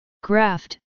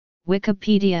Graft,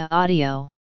 Wikipedia audio.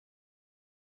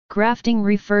 Grafting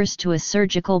refers to a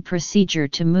surgical procedure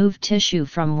to move tissue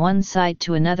from one site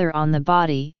to another on the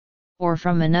body, or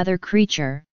from another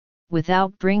creature,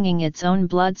 without bringing its own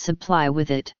blood supply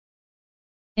with it.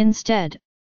 Instead,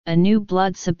 a new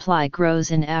blood supply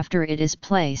grows in after it is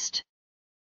placed.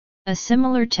 A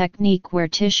similar technique where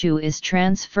tissue is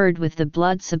transferred with the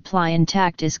blood supply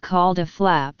intact is called a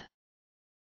flap.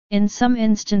 In some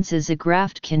instances, a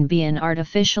graft can be an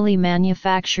artificially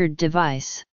manufactured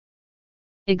device.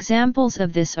 Examples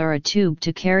of this are a tube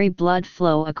to carry blood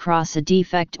flow across a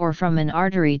defect or from an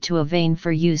artery to a vein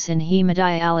for use in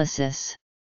hemodialysis.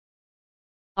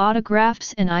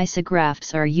 Autografts and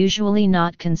isografts are usually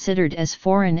not considered as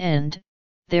foreign and,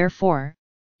 therefore,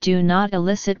 do not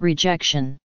elicit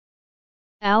rejection.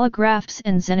 Allografts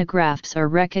and xenografts are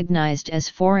recognized as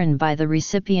foreign by the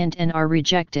recipient and are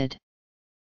rejected.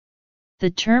 The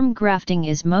term grafting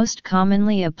is most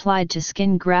commonly applied to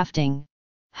skin grafting,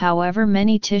 however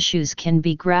many tissues can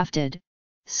be grafted: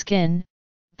 skin,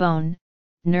 bone,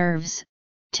 nerves,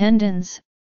 tendons,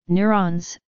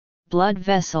 neurons, blood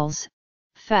vessels,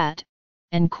 fat,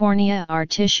 and cornea are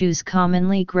tissues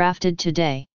commonly grafted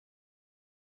today.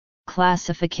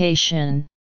 Classification.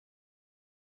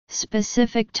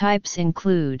 Specific types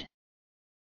include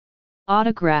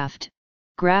autograft,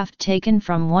 graft taken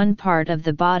from one part of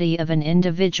the body of an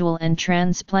individual and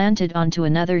transplanted onto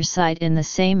another site in the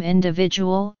same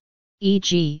individual,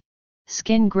 e.g.,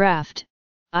 skin graft;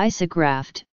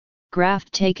 isograft,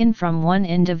 graft taken from one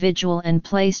individual and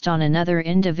placed on another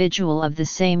individual of the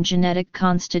same genetic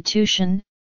constitution,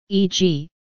 e.g.,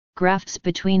 grafts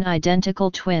between identical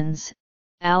twins;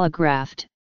 allograft,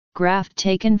 graft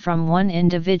taken from one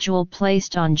individual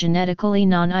placed on genetically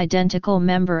non-identical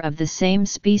member of the same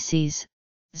species;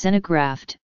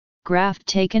 xenograft, graft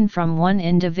taken from one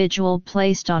individual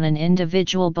placed on an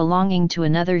individual belonging to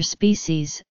another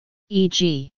species,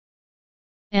 e.g.,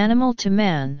 animal to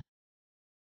man.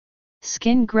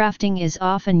 Skin grafting is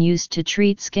often used to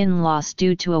treat skin loss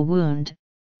due to a wound,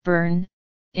 burn,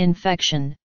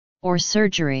 infection, or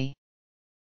surgery.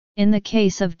 In the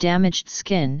case of damaged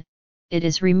skin, it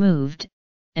is removed,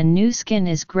 and new skin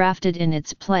is grafted in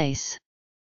its place.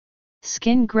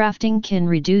 Skin grafting can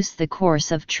reduce the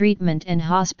course of treatment and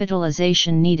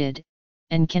hospitalization needed,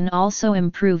 and can also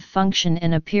improve function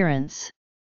and appearance.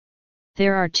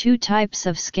 There are two types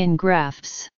of skin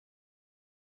grafts.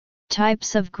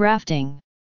 Types of grafting.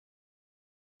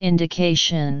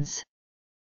 Indications.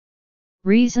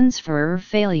 Reasons for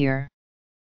failure.